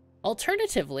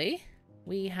 Alternatively,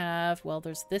 we have, well,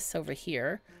 there's this over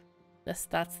here. That's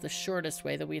the shortest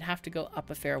way, that we'd have to go up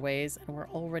a fair ways, and we're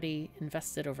already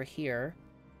invested over here.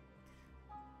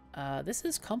 This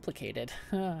is complicated.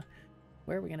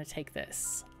 Where are we going to take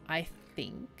this? I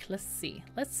think, let's see.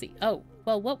 Oh,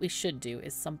 well, what we should do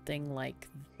is something like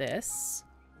this.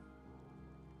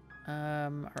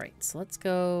 All right, so let's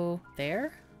go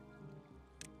there.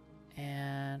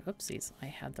 And oopsies, I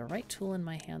had the right tool in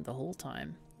my hand the whole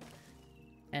time.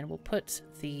 And we'll put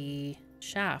the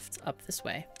shafts up this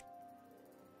way.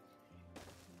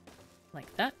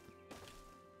 Like that.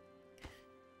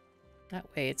 That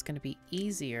way it's going to be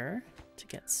easier to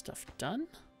get stuff done.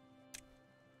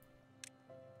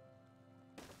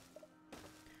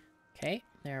 Okay,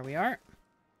 there we are.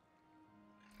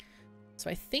 So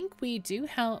I think we do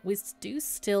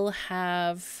still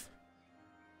have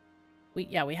we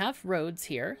have roads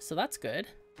here, so that's good.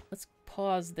 Let's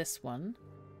pause this one.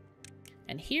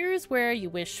 And here's where you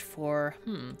wish for,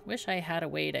 wish I had a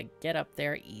way to get up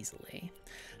there easily.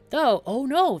 Though, oh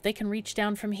no, they can reach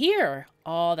down from here.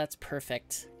 Oh, that's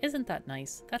perfect. Isn't that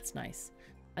nice? That's nice.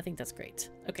 I think that's great.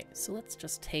 Okay, so let's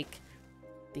just take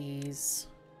these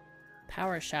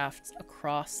power shafts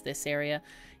across this area.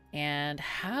 And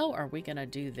how are we gonna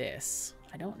do this?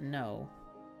 I don't know.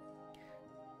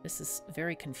 This is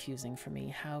very confusing for me,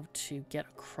 how to get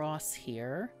across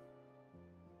here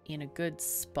in a good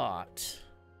spot.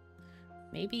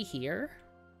 Maybe here?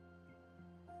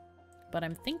 But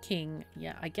I'm thinking,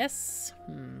 yeah, I guess,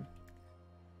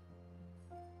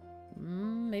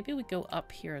 maybe we go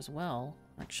up here as well,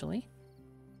 actually.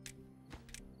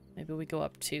 Maybe we go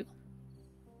up too.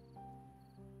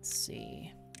 Let's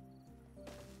see.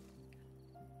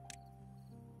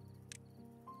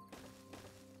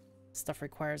 Stuff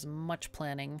requires much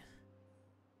planning.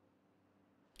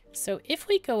 So if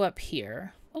we go up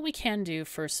here, what we can do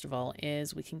first of all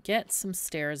is we can get some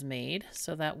stairs made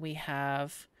so that we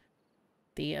have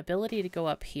the ability to go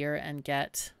up here and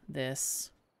get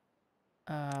this,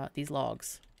 these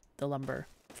logs, the lumber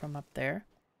from up there.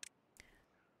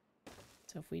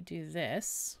 So if we do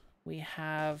this, we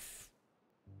have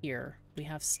here, we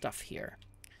have stuff here.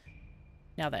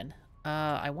 Now then,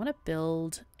 I want to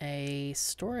build a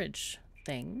storage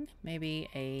thing, maybe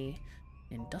a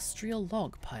industrial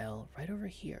log pile right over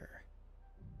here.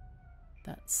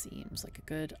 That seems like a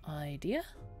good idea.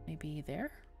 Maybe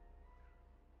there.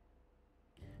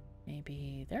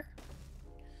 Maybe there.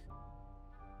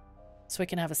 So we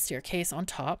can have a staircase on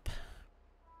top.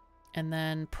 And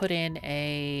then put in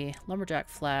a lumberjack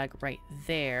flag right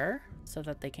there so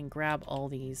that they can grab all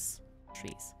these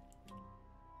trees.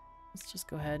 Let's just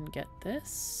go ahead and get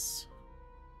this.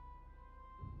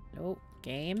 Nope,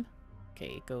 game.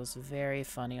 Okay, it goes very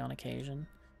funny on occasion.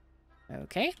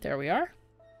 Okay, there we are.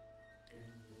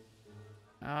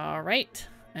 All right,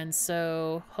 and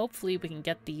so hopefully we can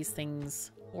get these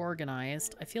things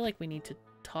organized. I feel like we need to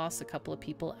toss a couple of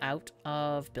people out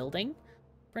of building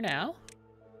for now.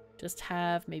 Just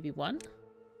have maybe one.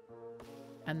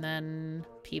 And then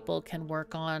people can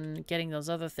work on getting those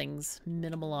other things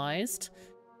minimalized.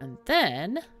 And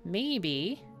then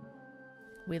maybe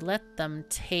we let them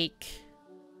take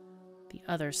the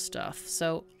other stuff.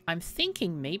 So I'm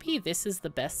thinking maybe this is the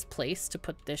best place to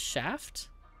put this shaft.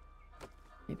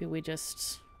 Maybe we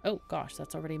just... Oh gosh,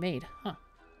 that's already made. Huh.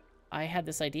 I had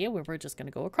this idea where we're just going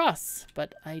to go across,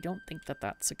 but I don't think that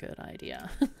that's a good idea.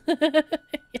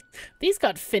 These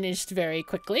got finished very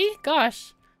quickly.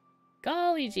 Gosh.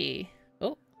 Golly gee.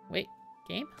 Oh, wait.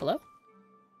 Game? Hello?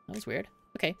 That was weird.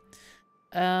 Okay.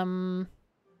 And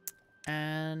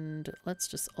let's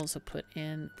just also put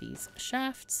in these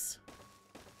shafts.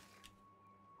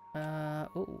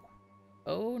 Oh.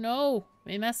 Oh no!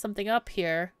 We messed something up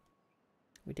here.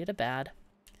 We did a bad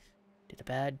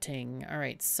thing.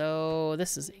 Alright, so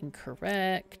this is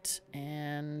incorrect,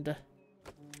 and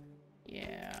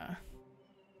yeah.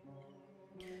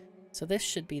 So this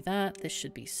should be that. This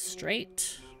should be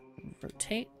straight.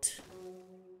 Rotate.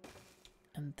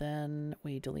 And then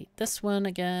we delete this one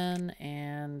again,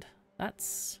 and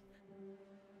that's...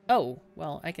 Oh,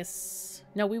 well, I guess...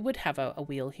 No, we would have a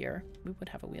wheel here. We would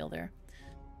have a wheel there.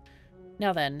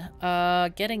 Now then,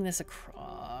 getting this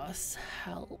across...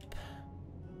 Help.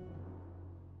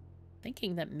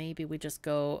 Thinking that maybe we just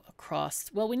go across...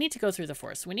 Well, we need to go through the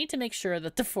forest. We need to make sure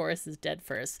that the forest is dead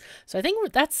first. So I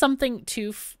think that's something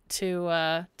to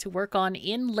work on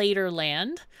in later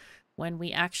land, when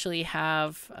we actually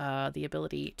have the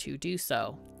ability to do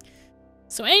so.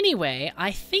 So anyway,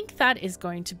 I think that is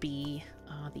going to be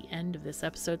the end of this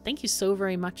episode. Thank you so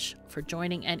very much for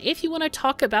joining. And if you want to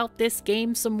talk about this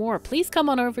game some more, please come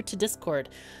on over to Discord.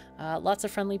 Lots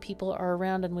of friendly people are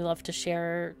around, and we love to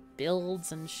share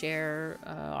builds and share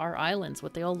our islands,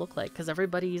 what they all look like, because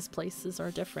everybody's places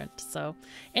are different. So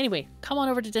anyway, come on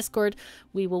over to Discord.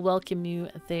 We will welcome you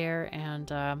there. And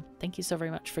thank you so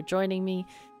very much for joining me.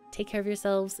 Take care of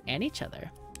yourselves and each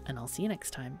other, and I'll see you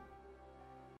next time.